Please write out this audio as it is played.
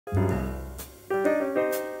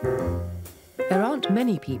There aren't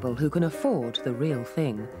many people who can afford the real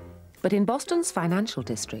thing. But in Boston's financial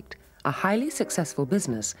district, a highly successful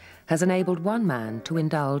business has enabled one man to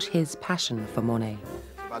indulge his passion for Monet.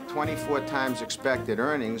 About 24 times expected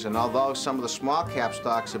earnings, and although some of the small cap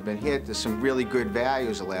stocks have been hit, there's some really good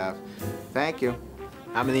values left. Thank you.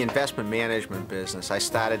 I'm in the investment management business. I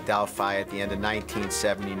started Delphi at the end of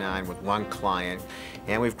 1979 with one client,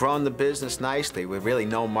 and we've grown the business nicely with really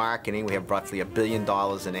no marketing. We have roughly $1 billion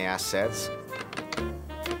in assets.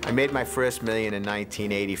 I made my first million in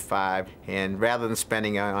 1985, and rather than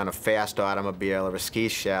spending on a fast automobile or a ski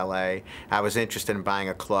chalet, I was interested in buying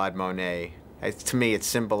a Claude Monet. To me, it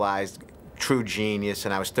symbolized true genius,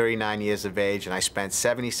 and I was 39 years of age, and I spent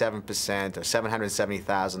 77% or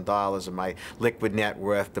 $770,000 of my liquid net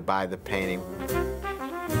worth to buy the painting.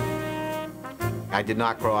 I did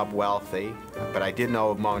not grow up wealthy, but I did know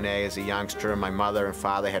of Monet as a youngster, and my mother and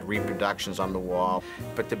father had reproductions on the wall.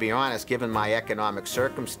 But to be honest, given my economic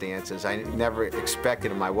circumstances, I never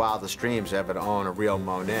expected in my wildest dreams ever to own a real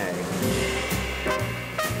Monet.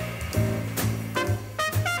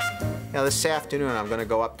 Now, this afternoon, I'm going to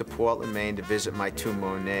go up to Portland, Maine to visit my two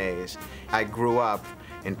Monets. I grew up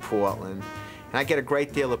in Portland, and I get a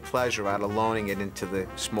great deal of pleasure out of loaning it into the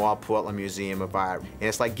small Portland Museum of Art. And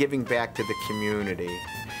it's like giving back to the community.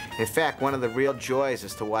 In fact, one of the real joys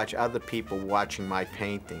is to watch other people watching my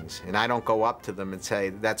paintings. And I don't go up to them and say,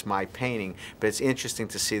 that's my painting, but it's interesting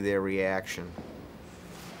to see their reaction.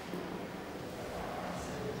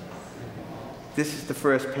 This is the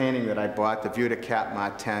first painting that I bought, the Vue de Cap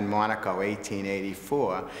Martin, Monaco,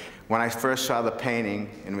 1884. When I first saw the painting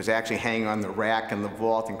and was actually hanging on the rack in the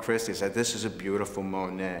vault in Christie's, I said, this is a beautiful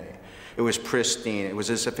Monet. It was pristine. It was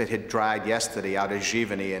as if it had dried yesterday out of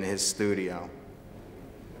Giverny in his studio.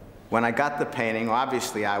 When I got the painting,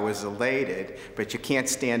 obviously I was elated, but you can't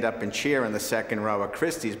stand up and cheer in the second row of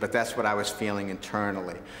Christie's, but that's what I was feeling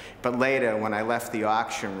internally. But later, when I left the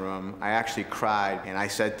auction room, I actually cried, and I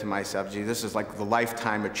said to myself, gee, this is like the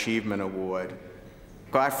Lifetime Achievement Award.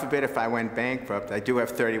 God forbid if I went bankrupt. I do have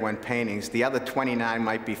 31 paintings. The other 29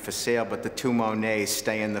 might be for sale, but the two Monets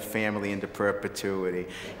stay in the family into perpetuity.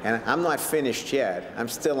 And I'm not finished yet. I'm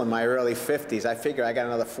still in my early 50s. I figure I got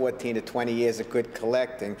another 14 to 20 years of good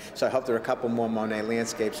collecting, so I hope there are a couple more Monet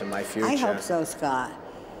landscapes in my future. I hope so, Scott.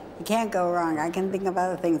 You can't go wrong. I can think of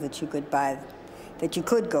other things that you could buy that you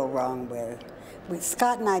could go wrong with.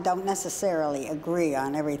 Scott and I don't necessarily agree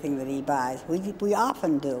on everything that he buys. We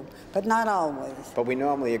often do, but not always. But we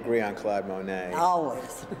normally agree on Claude Monet.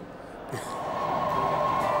 Always.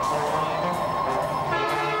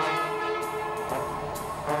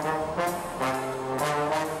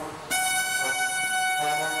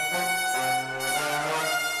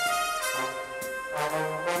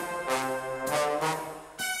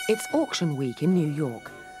 It's auction week in New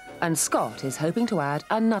York, and Scott is hoping to add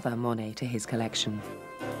another Monet to his collection.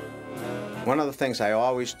 One of the things I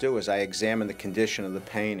always do is I examine the condition of the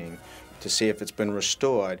painting to see if it's been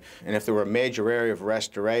restored. And if there were a major area of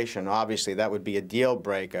restoration, obviously that would be a deal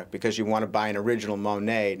breaker, because you want to buy an original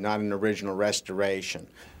Monet, not an original restoration.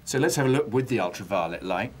 So let's have a look with the ultraviolet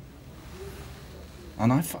light.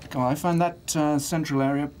 And I find that central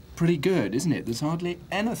area pretty good, isn't it? There's hardly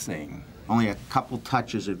anything. Only a couple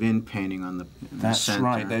touches of in-painting on the That's center.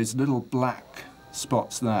 right. Those little black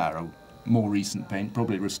spots there are more recent paint,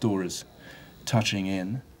 probably restorers touching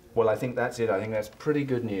in. Well, I think that's it. I think that's pretty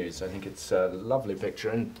good news. I think it's a lovely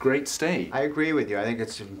picture and great state. I agree with you. I think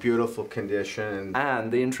it's in beautiful condition. And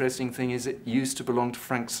the interesting thing is it used to belong to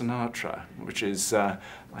Frank Sinatra, which is, I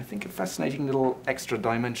think, a fascinating little extra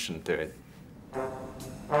dimension to it.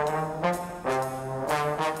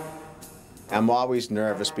 I'm always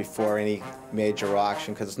nervous before any major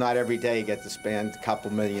auction, because it's not every day you get to spend a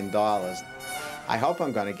couple $1 million. I hope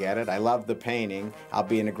I'm going to get it. I love the painting. I'll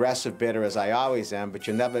be an aggressive bidder, as I always am, but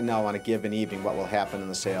you never know on a given evening what will happen in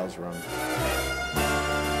the sales room.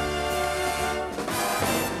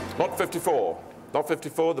 Lot 54. Lot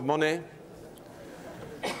 54, the Monet.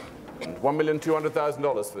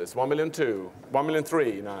 $1,200,000 for this. 1,200,000,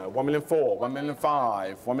 1,300,000 now. 1,400,000,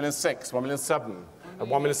 1,500,000, 1,600,000, 1,700,000. At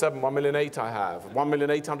 1,700,000, 1,800,000 I have.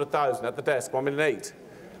 1,800,000 at the desk. 1,800,000.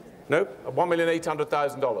 Nope. At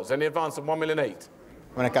 $1,800,000. Any advance of 1,800,000.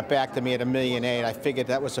 When it got back to me at $1,800,000, I figured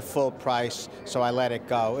that was a full price, so I let it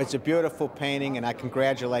go. It's a beautiful painting, and I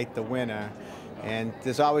congratulate the winner. And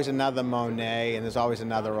there's always another Monet, and there's always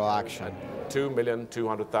another auction.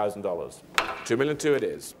 $2,200,000. $2,200,000 it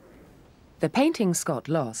is. The painting Scott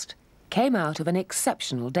lost came out of an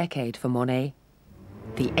exceptional decade for Monet,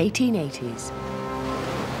 the 1880s.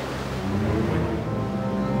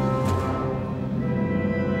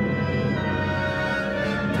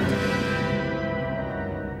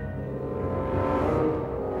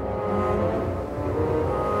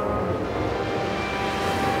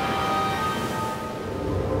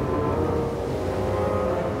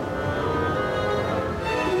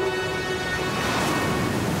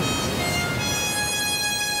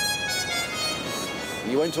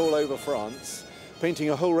 went all over France,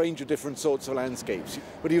 painting a whole range of different sorts of landscapes.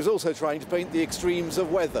 But he was also trying to paint the extremes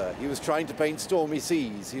of weather. He was trying to paint stormy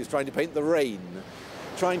seas. He was trying to paint the rain,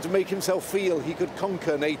 trying to make himself feel he could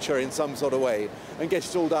conquer nature in some sort of way and get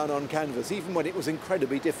it all down on canvas, even when it was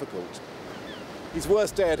incredibly difficult. His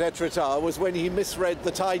worst day at Étretat was when he misread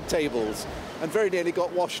the tide tables and very nearly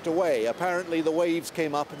got washed away. Apparently the waves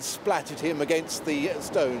came up and splattered him against the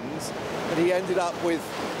stones, and he ended up with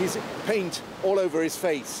his paint all over his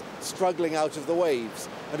face, struggling out of the waves.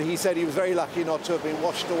 And he said he was very lucky not to have been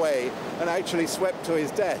washed away and actually swept to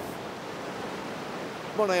his death.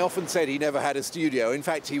 Monet often said he never had a studio. In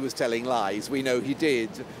fact, he was telling lies. We know he did.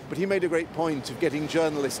 But he made a great point of getting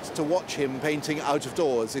journalists to watch him painting out of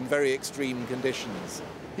doors in very extreme conditions.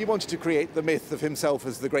 He wanted to create the myth of himself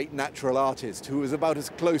as the great natural artist who was about as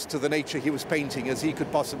close to the nature he was painting as he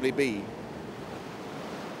could possibly be.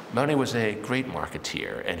 Monet was a great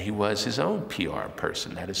marketeer, and he was his own PR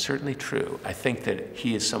person. That is certainly true. I think that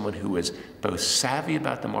he is someone who is both savvy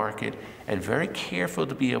about the market and very careful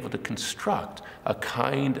to be able to construct a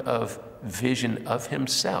kind of vision of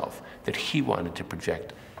himself that he wanted to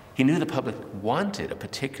project. He knew the public wanted a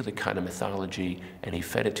particular kind of mythology, and he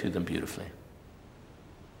fed it to them beautifully.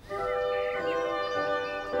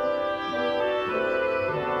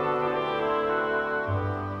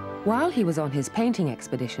 While he was on his painting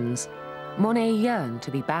expeditions, Monet yearned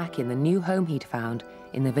to be back in the new home he'd found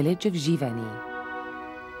in the village of Giverny.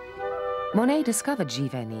 Monet discovered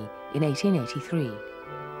Giverny in 1883.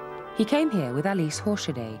 He came here with Alice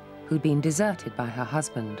Horchedet, who'd been deserted by her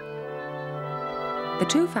husband. The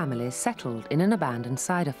two families settled in an abandoned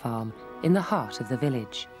cider farm in the heart of the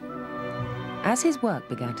village. As his work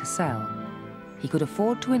began to sell, he could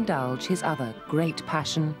afford to indulge his other great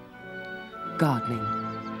passion, gardening.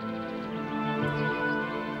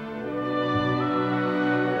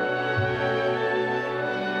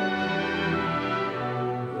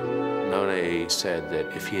 Monet said that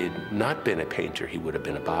if he had not been a painter, he would have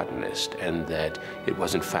been a botanist, and that it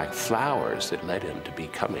was in fact flowers that led him to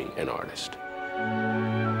becoming an artist.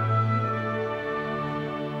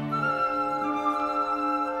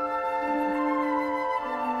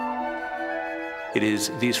 It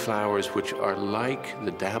is these flowers which are like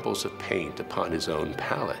the dabbles of paint upon his own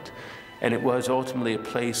palette. And it was ultimately a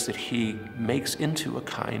place that he makes into a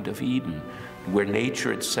kind of Eden, where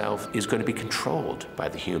nature itself is going to be controlled by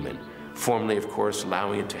the human. Formerly, of course,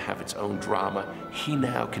 allowing it to have its own drama, he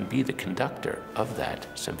now can be the conductor of that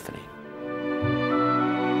symphony.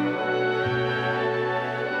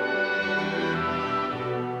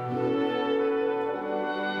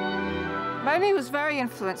 Monet was very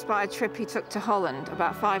influenced by a trip he took to Holland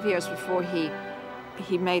about 5 years before he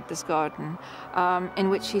made this garden, in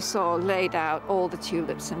which he saw laid out all the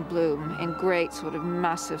tulips in bloom in great sort of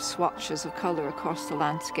massive swatches of color across the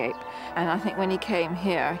landscape. And I think when he came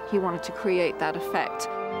here, he wanted to create that effect.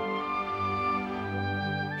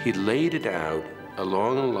 He laid it out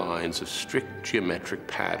along the lines of strict geometric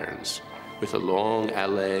patterns, with a long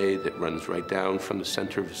allée that runs right down from the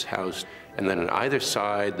center of his house, and then on either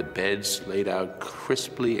side, the beds laid out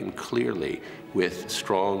crisply and clearly with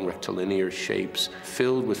strong rectilinear shapes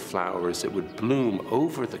filled with flowers that would bloom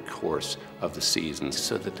over the course of the seasons,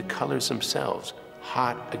 so that the colors themselves,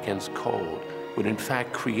 hot against cold, would in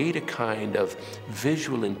fact create a kind of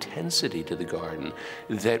visual intensity to the garden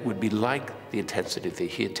that would be like the intensity that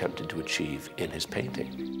he attempted to achieve in his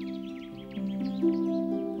painting.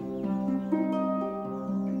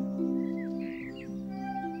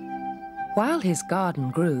 While his garden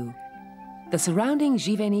grew, the surrounding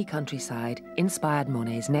Giverny countryside inspired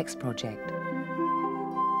Monet's next project.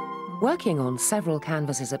 Working on several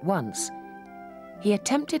canvases at once, he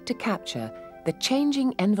attempted to capture the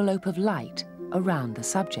changing envelope of light around the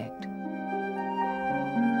subject.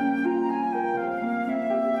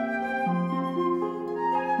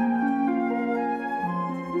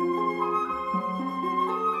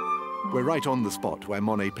 We're right on the spot where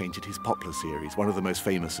Monet painted his Poplar series, one of the most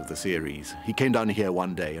famous of the series. He came down here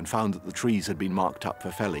one day and found that the trees had been marked up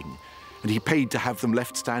for felling, and he paid to have them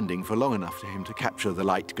left standing for long enough for him to capture the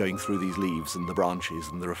light going through these leaves and the branches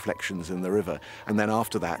and the reflections in the river, and then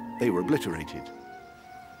after that they were obliterated.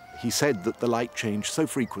 He said that the light changed so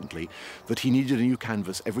frequently that he needed a new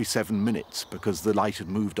canvas every 7 minutes because the light had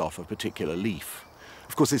moved off a particular leaf.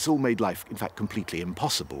 Of course, this all made life, in fact, completely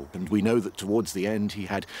impossible, and we know that towards the end he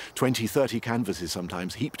had 20, 30 canvases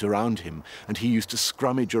sometimes heaped around him, and he used to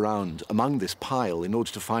scrummage around among this pile in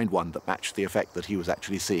order to find one that matched the effect that he was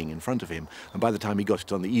actually seeing in front of him, and by the time he got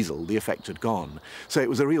it on the easel, the effect had gone. So it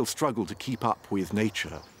was a real struggle to keep up with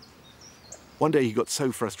nature. One day he got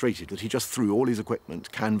so frustrated that he just threw all his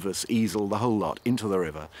equipment, canvas, easel, the whole lot, into the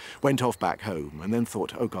river, went off back home, and then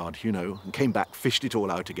thought, oh God, you know, and came back, fished it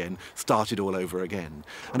all out again, started all over again.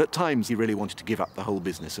 And at times he really wanted to give up the whole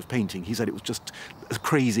business of painting. He said it was just a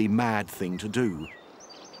crazy, mad thing to do.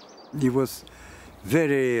 He was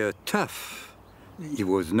very tough. He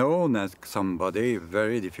was known as somebody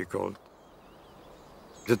very difficult.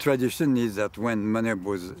 The tradition is that when Monet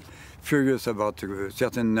was furious about a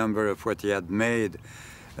certain number of what he had made,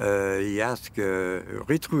 he asked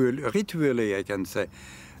ritually, I can say,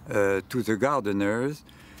 to the gardeners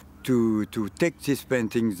to take these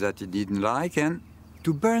paintings that he didn't like and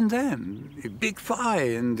to burn them. A big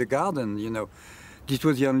fire in the garden, you know. This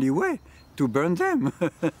was the only way to burn them.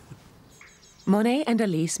 Monet and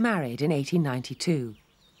Elise married in 1892.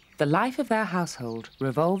 The life of their household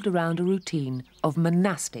revolved around a routine of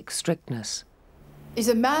monastic strictness. He's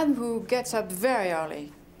a man who gets up very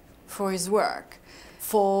early for his work,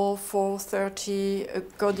 4:30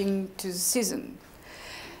 according to the season.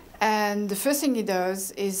 And the first thing he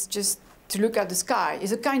does is just to look at the sky.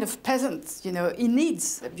 He's a kind of peasant, you know. He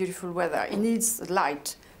needs the beautiful weather. He needs the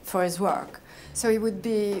light for his work. So he would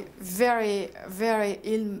be very, very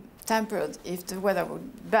ill-tempered if the weather were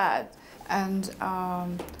bad and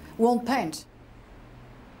won't paint.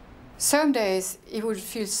 Some days he would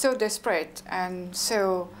feel so desperate and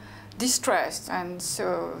so distressed and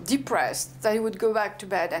so depressed that he would go back to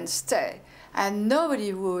bed and stay, and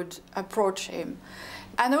nobody would approach him.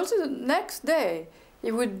 And also the next day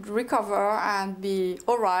he would recover and be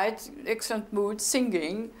all right, excellent mood,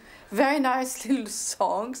 singing very nice little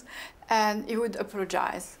songs, and he would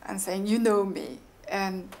apologize and saying, you know me,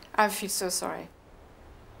 and I feel so sorry.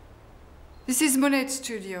 This is Monet's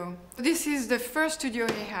studio. This is the first studio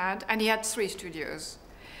he had, and he had 3 studios.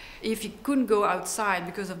 If he couldn't go outside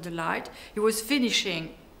because of the light, he was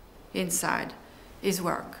finishing inside his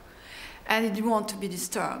work. And he didn't want to be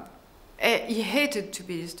disturbed. He hated to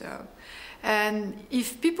be disturbed. And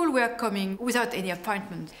if people were coming without any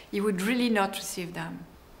appointment, he would really not receive them.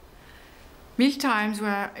 Meal times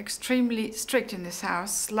were extremely strict in this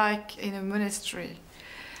house, like in a monastery.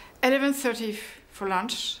 11:30 for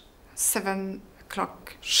lunch, 7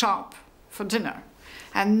 o'clock sharp for dinner.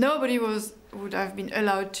 And nobody would have been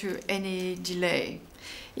allowed to any delay.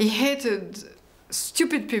 He hated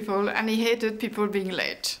stupid people and he hated people being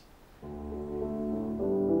late.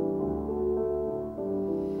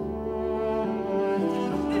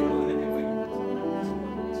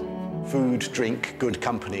 Food, drink, good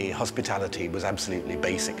company, hospitality was absolutely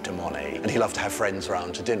basic to Monet. And he loved to have friends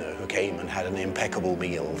round to dinner who came and had an impeccable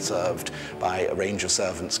meal served by a range of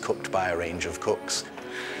servants, cooked by a range of cooks.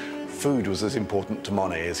 Food was as important to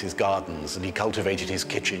Monet as his gardens, and he cultivated his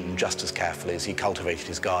kitchen just as carefully as he cultivated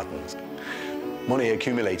his gardens. Monet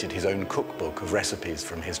accumulated his own cookbook of recipes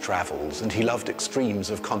from his travels, and he loved extremes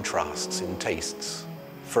of contrasts in tastes.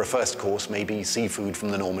 For a first course, maybe seafood from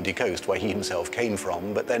the Normandy coast, where he himself came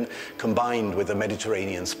from, but then combined with a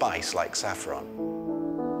Mediterranean spice like saffron.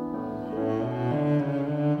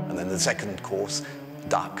 And then the second course,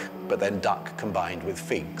 duck, but then duck combined with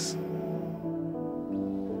figs.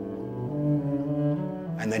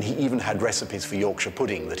 And then he even had recipes for Yorkshire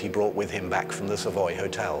pudding that he brought with him back from the Savoy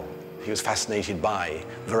Hotel. He was fascinated by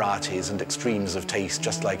varieties and extremes of taste,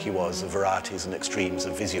 just like he was of varieties and extremes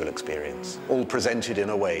of visual experience, all presented in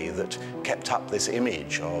a way that kept up this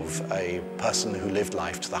image of a person who lived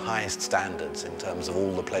life to the highest standards in terms of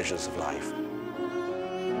all the pleasures of life.